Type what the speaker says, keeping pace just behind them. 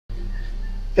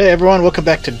Hey everyone, welcome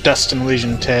back to Dust and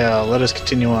Elysian Tale. Let us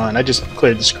continue on. I just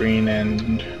cleared the screen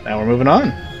and now we're moving on.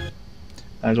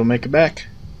 Might as well make it back.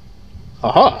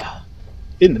 Aha!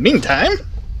 In the meantime...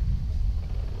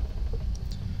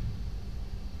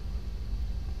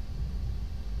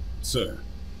 Sir,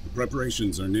 the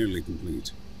preparations are nearly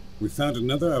complete. We found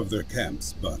another of their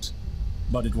camps, but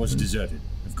it was deserted,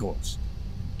 of course.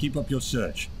 Keep up your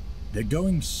search. They're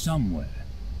going somewhere,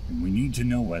 and we need to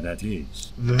know where that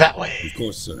is. That way. Of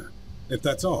course, sir. If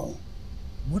that's all.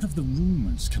 What of the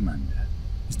rumors, Commander?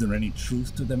 Is there any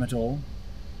truth to them at all?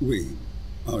 We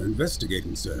are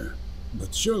investigating, sir.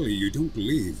 But surely you don't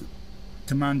believe...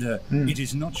 Commander, it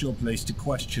is not your place to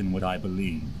question what I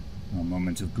believe. Our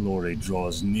moment of glory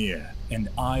draws near, and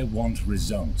I want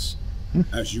results.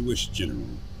 As you wish, General.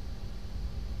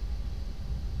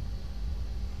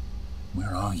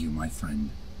 Where are you, my friend?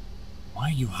 Why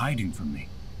are you hiding from me?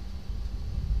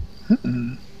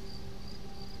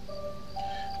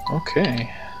 Okay.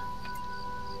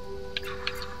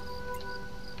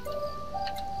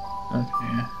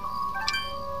 Okay.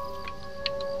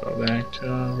 Go back to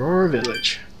Aurora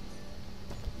Village.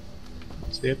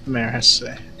 See what the mayor has to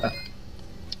say.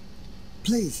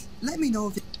 Please, let me know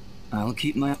if it... I'll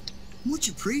keep my... Much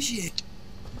appreciated.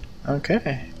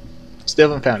 Okay. Still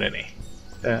haven't found any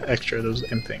extra of those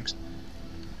imp things.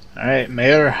 Alright,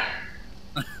 Mayor.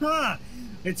 Aha!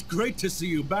 It's great to see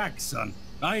you back, son.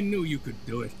 I knew you could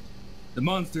do it. The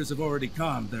monsters have already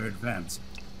calmed their advance.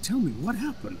 Tell me, what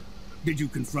happened? Did you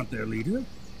confront their leader?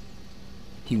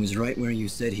 He was right where you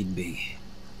said he'd be.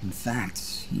 In fact,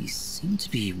 he seemed to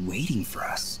be waiting for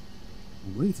us.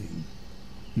 Waiting?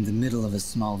 In the middle of a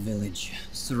small village,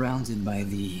 surrounded by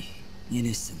the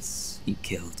innocents he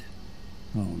killed.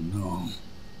 Oh no.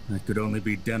 That could only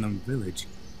be Denham Village.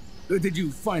 Did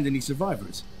you find any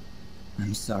survivors?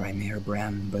 I'm sorry, Mayor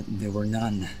Bram, but there were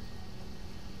none.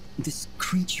 This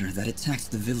creature that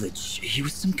attacked the village, he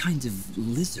was some kind of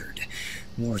lizard,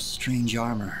 wore strange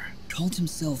armor, called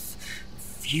himself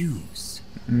Fuse.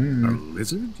 A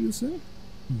lizard, you say?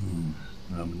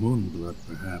 A moonblood,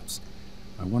 perhaps.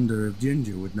 I wonder if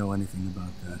Ginger would know anything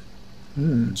about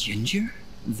that. Ginger?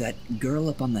 That girl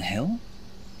up on the hill?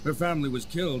 Her family was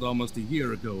killed almost a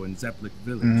year ago in Zepplik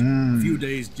Village, a few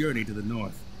days' journey to the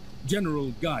north.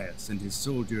 General Gaius and his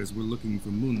soldiers were looking for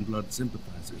Moonblood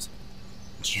sympathizers.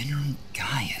 General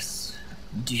Gaius?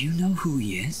 Do you know who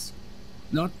he is?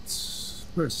 Not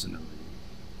personally.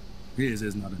 His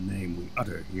is not a name we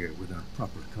utter here without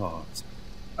proper cause.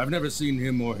 I've never seen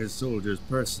him or his soldiers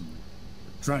personally.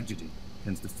 But tragedy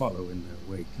tends to follow in their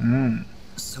wake.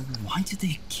 So why did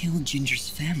they kill Ginger's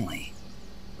family?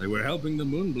 They were helping the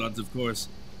Moonbloods, of course.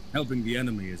 Helping the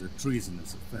enemy is a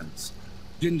treasonous offense.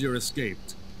 Ginger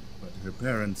escaped, but her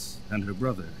parents and her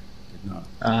brother did not.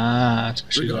 That's why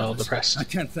she's all depressed. I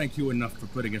can't thank you enough for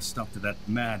putting a stop to that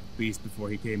mad beast before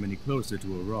he came any closer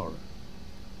to Aurora.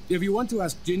 If you want to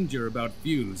ask Ginger about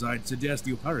Fuse, I'd suggest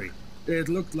you hurry. It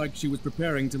looked like she was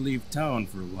preparing to leave town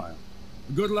for a while.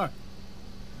 Good luck.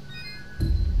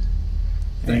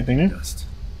 Anything new? Dust.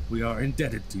 We are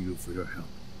indebted to you for your help.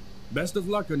 Best of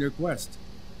luck on your quest.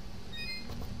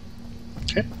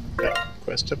 Okay, got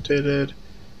quest updated.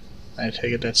 I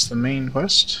take it that's the main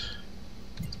quest.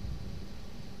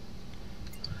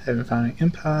 Haven't found any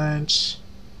imp hides.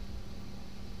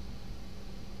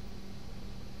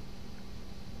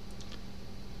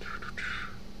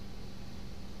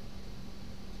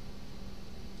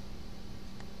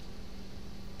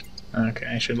 Okay,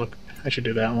 I should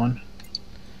do that one.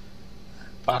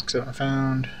 Box haven't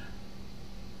found.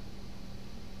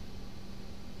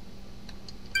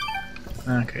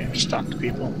 Okay, just talk to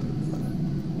people.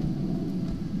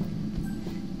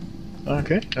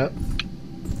 Okay, up.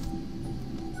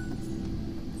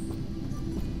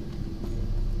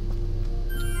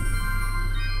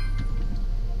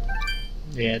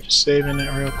 Yeah, just saving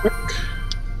it real quick.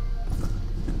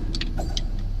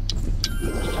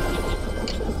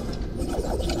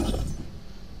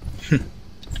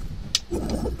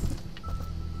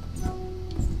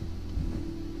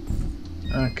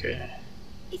 Okay.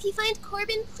 If you find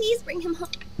Corbin, please bring him home.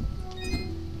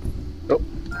 Oh.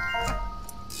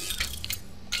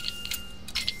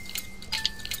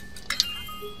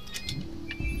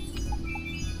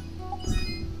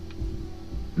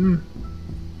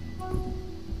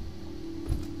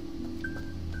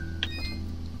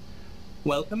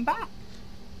 Welcome back.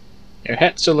 Your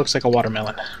hat still looks like a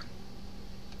watermelon.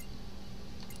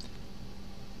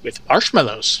 With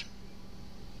marshmallows.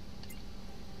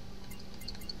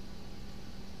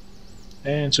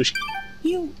 And sushi.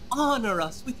 You honor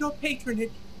us with your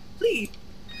patronage. Please.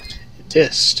 It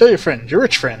is. Still your friends. Your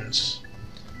rich friends.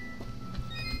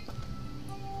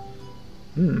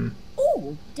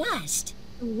 Oh, Dust.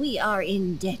 We are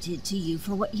indebted to you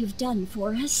for what you've done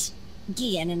for us.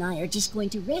 Gian and I are just going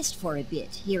to rest for a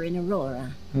bit here in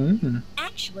Aurora.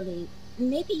 Actually,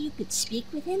 maybe you could speak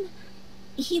with him?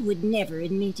 He would never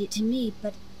admit it to me,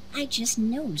 but I just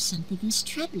know something is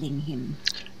troubling him.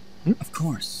 Of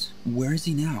course. Where is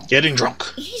he now? Getting drunk.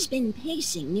 He's been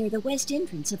pacing near the west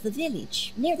entrance of the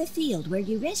village, near the field where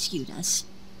you rescued us.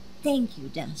 Thank you,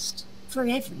 Dust, for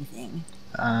everything.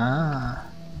 Ah.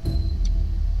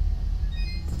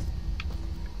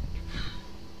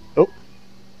 Oh.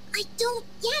 I don't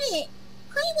get it.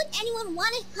 Why would anyone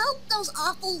want to help those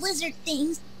awful lizard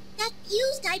things? That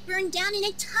fuse guy burned down an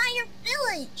entire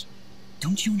village.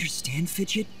 Don't you understand,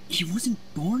 Fidget? He wasn't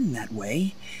born that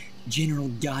way. General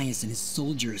Gaius and his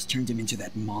soldiers turned him into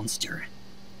that monster.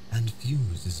 And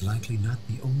Fuse is likely not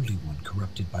the only one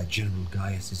corrupted by General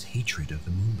Gaius's hatred of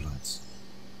the Moonbloods.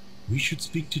 We should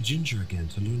speak to Ginger again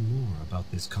to learn more about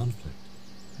this conflict.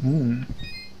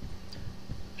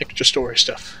 Extra story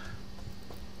stuff.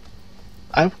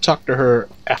 I will talk to her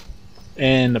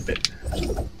in a bit.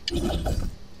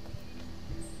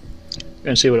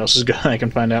 Gonna see what else is going I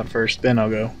can find out first, then I'll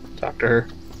go talk to her.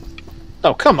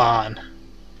 Oh, come on!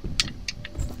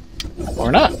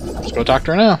 Or not. Let's go talk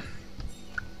to her now.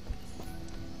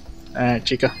 Alright,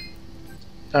 Chica.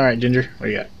 Alright, Ginger, what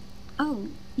do you got? Oh,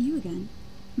 you again.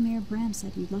 Mayor Bram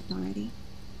said you'd left already.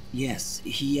 Yes,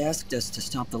 he asked us to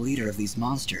stop the leader of these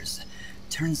monsters.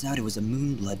 Turns out it was a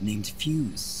Moonblood named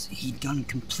Fuse. He'd gone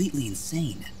completely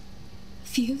insane.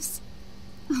 Fuse?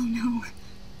 Oh no.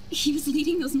 He was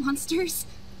leading those monsters?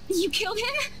 You killed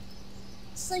him?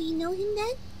 So you know him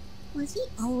then? Was he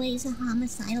always a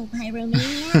homicidal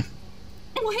pyromaniac?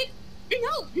 What?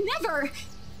 No, never!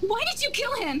 Why did you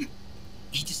kill him?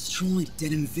 He destroyed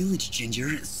Dedham Village,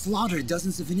 Ginger, slaughtered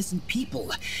dozens of innocent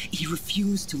people. He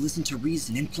refused to listen to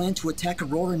reason and planned to attack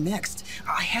Aurora next.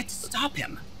 I had to stop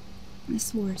him.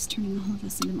 This war is turning all of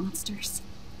us into monsters.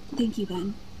 Thank you,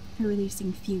 Ben, for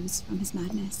releasing Fuse from his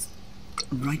madness.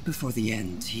 Right before the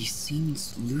end, he seemed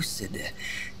lucid.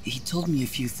 He told me a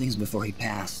few things before he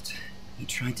passed. He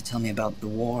tried to tell me about the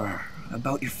war,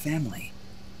 about your family.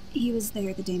 He was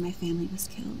there the day my family was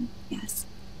killed, yes.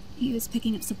 He was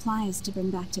picking up supplies to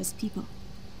bring back to his people.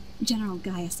 General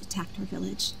Gaius attacked our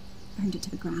village, burned it to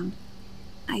the ground.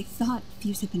 I thought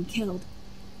Fuse had been killed.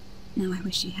 Now I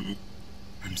wish he had.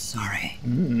 I'm sorry.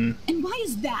 And why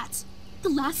is that? The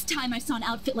last time I saw an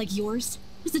outfit like yours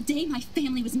was the day my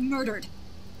family was murdered.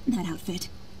 That outfit,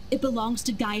 it belongs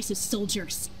to Gaius'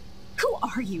 soldiers. Who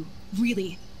are you,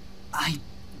 really? I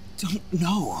don't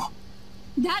know.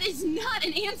 That is not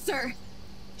an answer!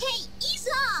 Hey, ease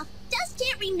off! Dust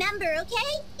can't remember,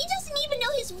 okay? He doesn't even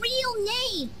know his real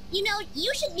name. You know,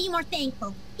 you should be more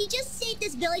thankful. He just saved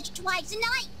this village twice, and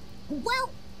I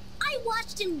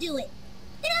watched him do it.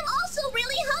 And I'm also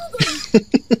really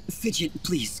hungry. Fidget,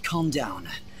 please, calm down.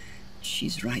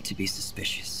 She's right to be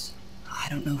suspicious. I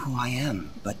don't know who I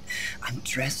am, but I'm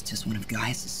dressed as one of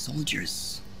Gaius'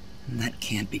 soldiers. And that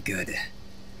can't be good.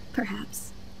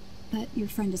 Perhaps. But your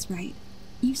friend is right.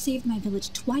 You saved my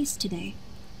village twice today.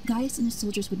 Gaius and his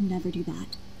soldiers would never do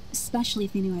that, especially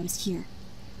if they knew I was here.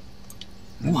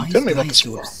 Why is Gaius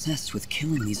so obsessed with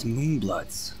killing these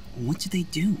Moonbloods? What did they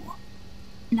do?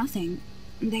 Nothing.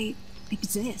 They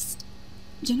exist.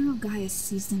 General Gaius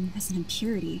sees them as an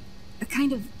impurity, a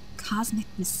kind of cosmic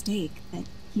mistake that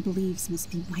he believes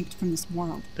must be wiped from this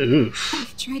world. Oof.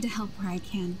 I've tried to help where I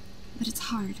can, but it's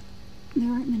hard.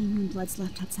 There aren't many Moonbloods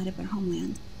left outside of their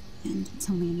homeland, and it's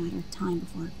only a matter of time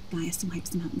before Gaius wipes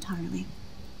them out entirely.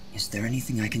 Is there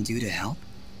anything I can do to help?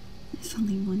 If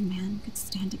only one man could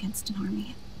stand against an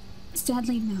army.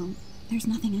 Sadly, no. There's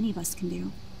nothing any of us can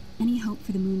do. Any hope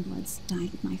for the Moonbloods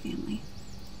died with my family.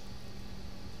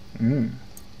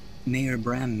 Mayor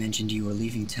Bram mentioned you were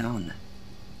leaving town.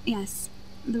 Yes.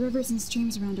 The rivers and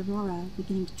streams around Aurora are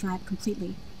beginning to dry up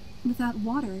completely. Without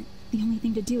water, the only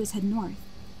thing to do is head north.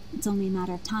 It's only a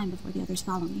matter of time before the others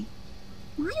follow me.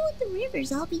 Why would the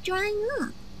rivers all be drying up?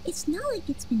 It's not like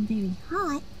it's been very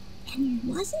hot. And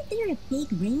wasn't there a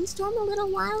big rainstorm a little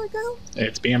while ago?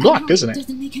 It's being blocked, isn't it? It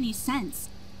doesn't make any sense.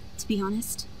 To be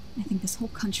honest, I think this whole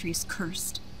country is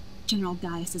cursed. General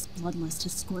Gaius' bloodlust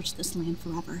has scorched this land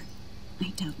forever. I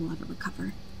doubt we'll ever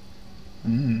recover.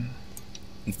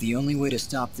 If the only way to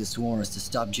stop this war is to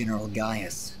stop General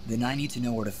Gaius, then I need to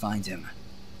know where to find him.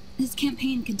 His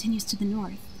campaign continues to the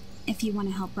north. If you want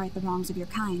to help right the wrongs of your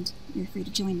kind, you're free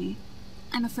to join me.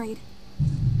 I'm afraid.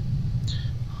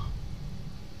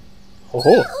 Oh.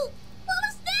 What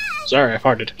was that? Sorry, I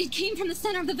farted. It came from the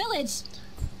center of the village.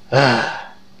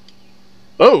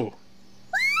 Oh!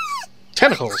 What?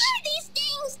 Tentacles! What are these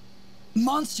things?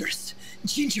 Monsters!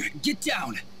 Ginger, get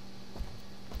down!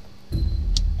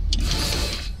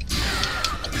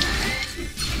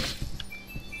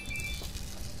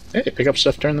 Hey, pick up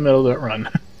stuff during the middle, don't run.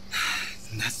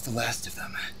 That's the last of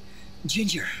them.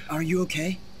 Ginger, are you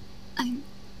okay?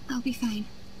 I'll be fine.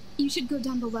 You should go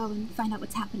down below and find out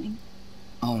what's happening.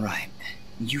 Alright.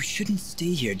 You shouldn't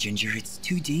stay here, Ginger. It's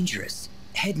too dangerous.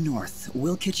 Head north.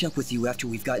 We'll catch up with you after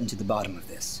we've gotten to the bottom of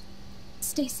this.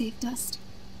 Stay safe, Dust.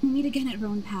 We'll meet again at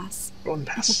Rowan Pass. Rowan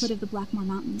Pass. At the foot of the Blackmore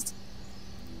Mountains.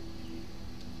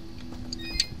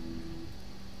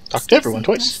 Talk to everyone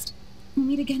twice. Dust. We'll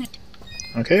meet again at...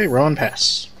 Okay, Rowan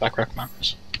Pass. Black Rock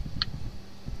Mountains.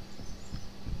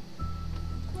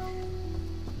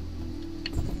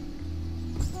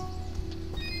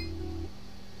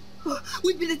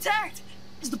 We've been attacked!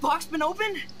 Has the box been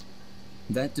opened?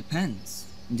 That depends.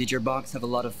 Did your box have a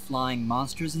lot of flying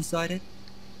monsters inside it?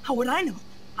 How would I know?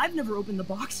 I've never opened the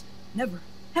box. Never.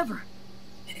 Ever.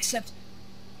 Except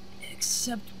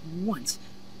once.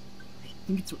 I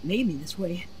think it's what made me this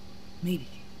way. Maybe.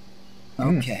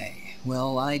 Okay.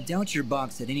 Well, I doubt your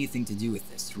box had anything to do with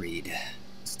this, Reed.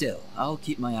 Still, I'll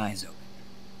keep my eyes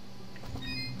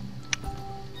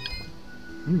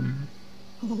open.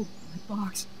 Oh, my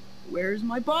box. Where's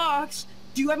my box?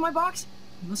 Do you have my box?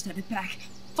 You must have it back.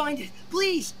 Find it,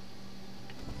 please!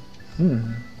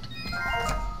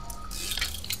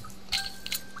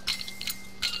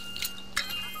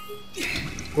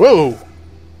 Whoa!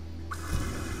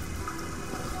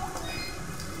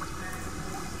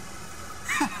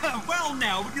 Well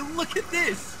now, would you look at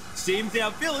this? Seems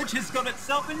our village has got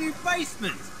itself a new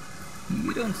basement.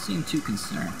 You don't seem too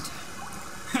concerned.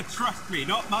 Trust me,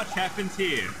 not much happens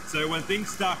here. So when things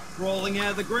start crawling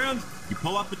out of the ground, you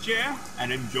pull up a chair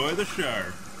and enjoy the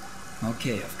show.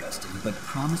 Okay, Augustine, but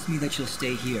promise me that you'll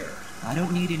stay here. I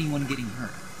don't need anyone getting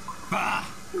hurt. Bah!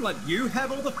 Let you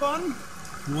have all the fun?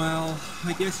 Well,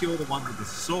 I guess you're the one with the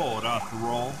sword after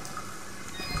all.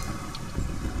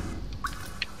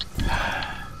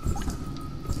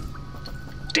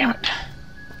 Damn it.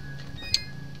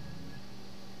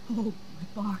 Oh, my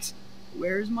box.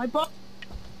 Where's my box?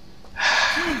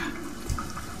 I'm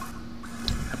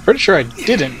pretty sure I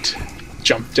didn't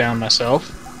jump down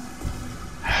myself.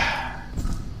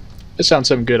 If it sounds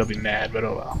something good, I'll be mad, but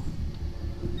oh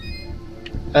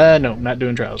well. No, not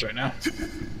doing trials right now.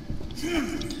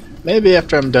 Maybe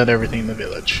after I'm done everything in the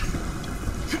village.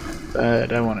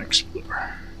 But I want to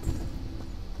explore.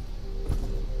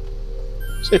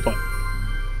 Save point.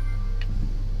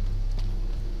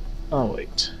 Oh,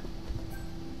 wait.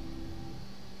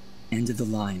 End of the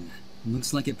line.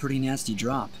 Looks like a pretty nasty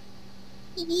drop.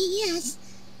 Yes,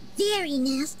 very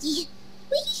nasty.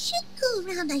 We should go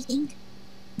around, I think.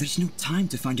 There's no time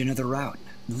to find another route.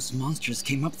 Those monsters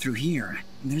came up through here.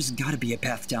 There's gotta be a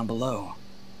path down below.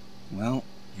 Well,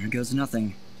 here goes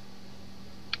nothing.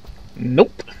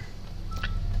 Nope.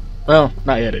 Well,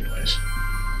 not yet anyways.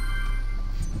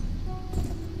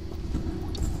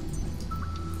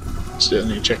 Still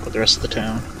need to check with the rest of the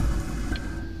town.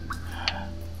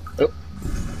 Oh.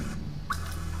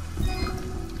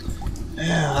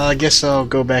 Yeah, I guess I'll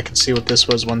go back and see what this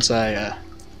was once I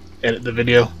edit the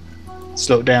video.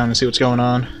 Slow it down and see what's going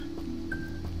on.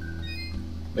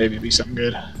 Maybe it'll be something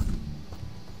good.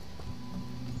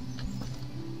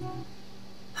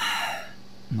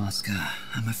 Mosca,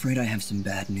 I'm afraid I have some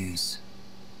bad news.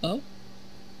 Oh?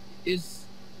 Is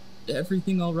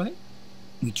everything alright?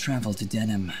 We traveled to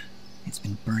Denim. It's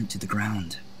been burnt to the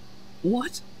ground.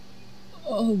 What?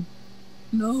 Oh,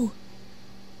 no.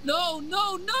 No,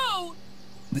 no, no!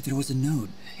 But there was a note.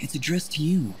 It's addressed to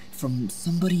you, from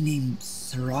somebody named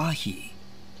Sarahi.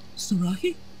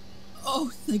 Sarahi?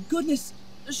 Oh, thank goodness!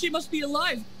 She must be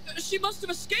alive! She must have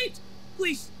escaped!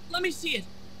 Please, let me see it!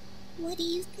 What do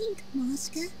you think,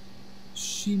 Mosca?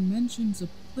 She mentions a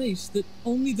place that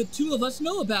only the two of us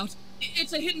know about.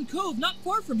 It's a hidden cove not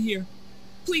far from here.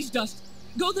 Please, Dust,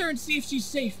 go there and see if she's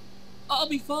safe. I'll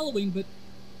be following, but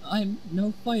I'm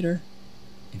no fighter.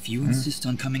 If you insist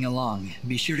on coming along,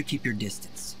 be sure to keep your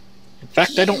distance. In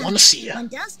fact, I don't want to see you. When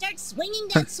Dust starts swinging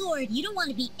that sword, you don't want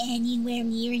to be anywhere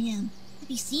near him. Have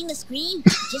you seen the screen?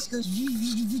 It just goes...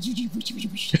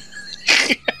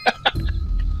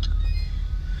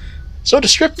 So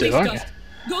descriptive, Please, aren't Dust,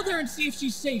 go there and see if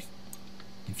she's safe.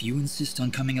 If you insist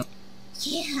on coming up...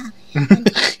 Yeah.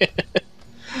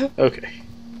 Okay.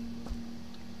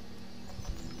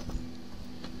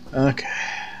 Okay.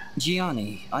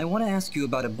 Gianni, I want to ask you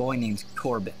about a boy named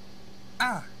Corbin.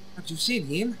 Ah, have you seen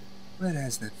him? Where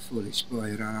has that foolish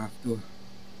boy run off to?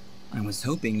 I was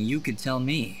hoping you could tell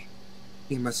me.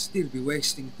 He must still be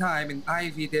wasting time in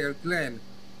Ivydale Glen.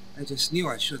 I just knew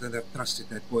I shouldn't have trusted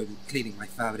that boy with cleaning my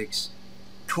fabrics.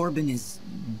 Corbin is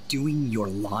doing your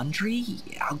laundry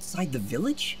outside the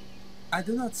village? I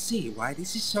do not see why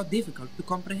this is so difficult to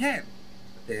comprehend.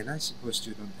 But then I suppose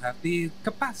you don't have the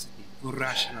capacity for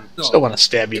rational thought. Still want to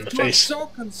stab you in the If you are face. so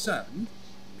concerned,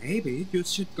 maybe you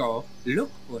should go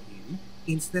look for him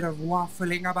instead of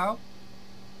waffling about.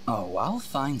 Oh, I'll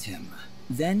find him.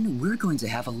 Then we're going to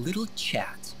have a little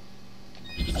chat.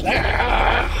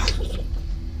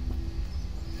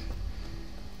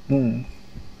 Hmm.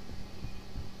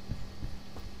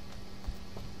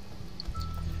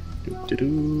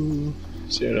 Do-do-do.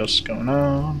 See what else is going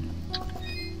on.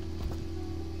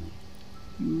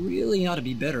 You really ought to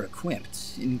be better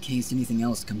equipped, in case anything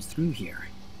else comes through here.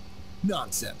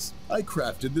 Nonsense. I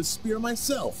crafted this spear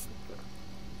myself.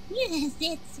 Yes,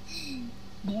 it's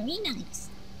very nice.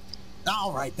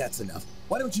 Alright, that's enough.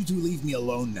 Why don't you two leave me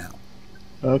alone now?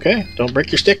 Okay, don't break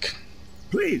your stick.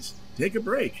 Please, take a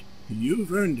break.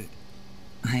 You've earned it.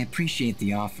 I appreciate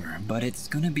the offer, but it's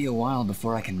gonna be a while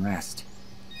before I can rest.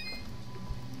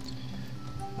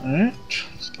 Alright,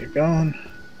 let's get going.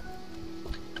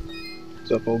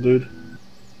 What's up, old dude?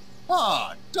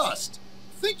 Ah, Dust!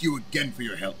 Thank you again for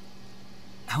your help.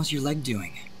 How's your leg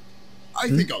doing? I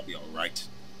think I'll be alright.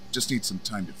 Just need some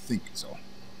time to think is all.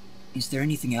 Is there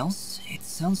anything else? It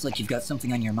sounds like you've got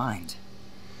something on your mind.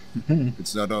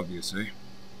 It's that obvious, eh?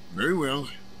 Very well.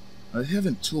 I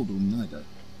haven't told Oneida,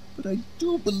 but I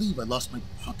do believe I lost my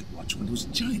pocket watch when those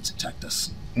giants attacked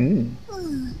us. Mm.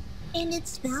 And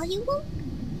it's valuable?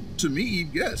 To me,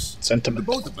 yes. Sentiment.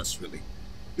 To both of us, really.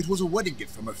 It was a wedding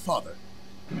gift from her father.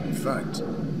 In fact,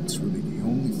 it's really the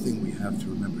only thing we have to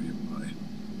remember him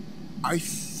by. I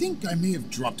think I may have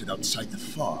dropped it outside the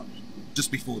farm,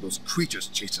 just before those creatures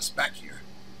chased us back here.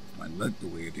 With my leg the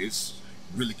way it is,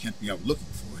 I really can't be out looking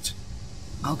for it.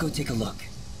 I'll go take a look.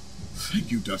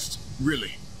 Thank you, Dust.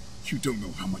 Really. You don't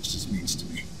know how much this means to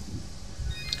me.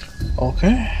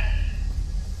 Okay.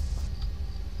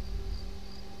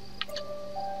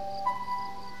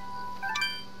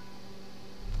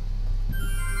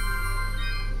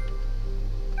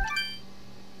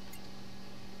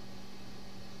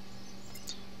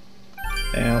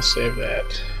 And I'll save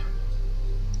that.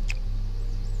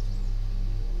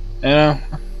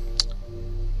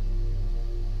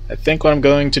 I think what I'm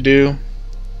going to do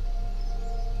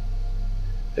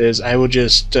is I will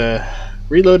just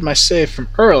reload my save from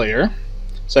earlier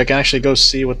so I can actually go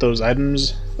see what those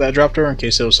items that I dropped are in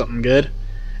case it was something good,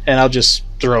 and I'll just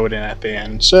throw it in at the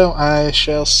end. So I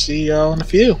shall see y'all in a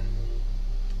few.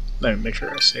 Let me make sure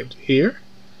I saved here.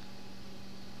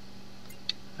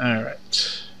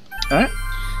 Alright.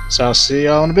 So I'll see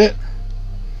y'all in a bit.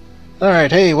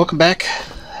 Alright, hey, welcome back.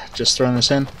 Just throwing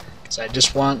this in because I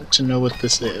just want to know what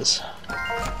this is.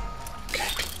 Okay.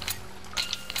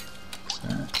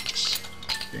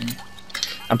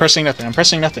 I'm pressing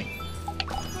nothing.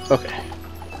 Okay.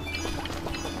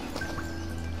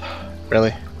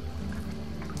 Really?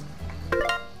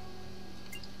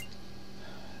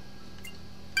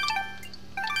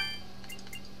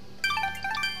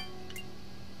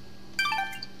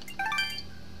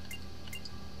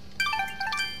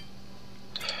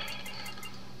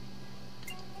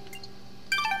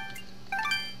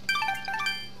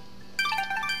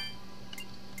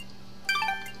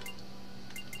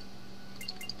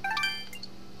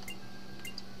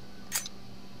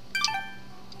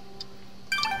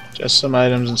 Just some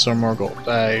items and some more gold.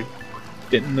 I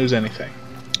didn't lose anything.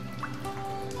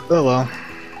 Oh well.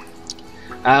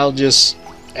 I'll just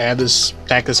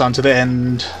tack this onto the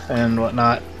end and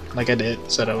whatnot, like I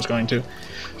said I was going to.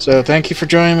 So thank you for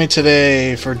joining me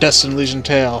today for Dust and Elysian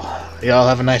Tale. Y'all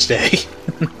have a nice day.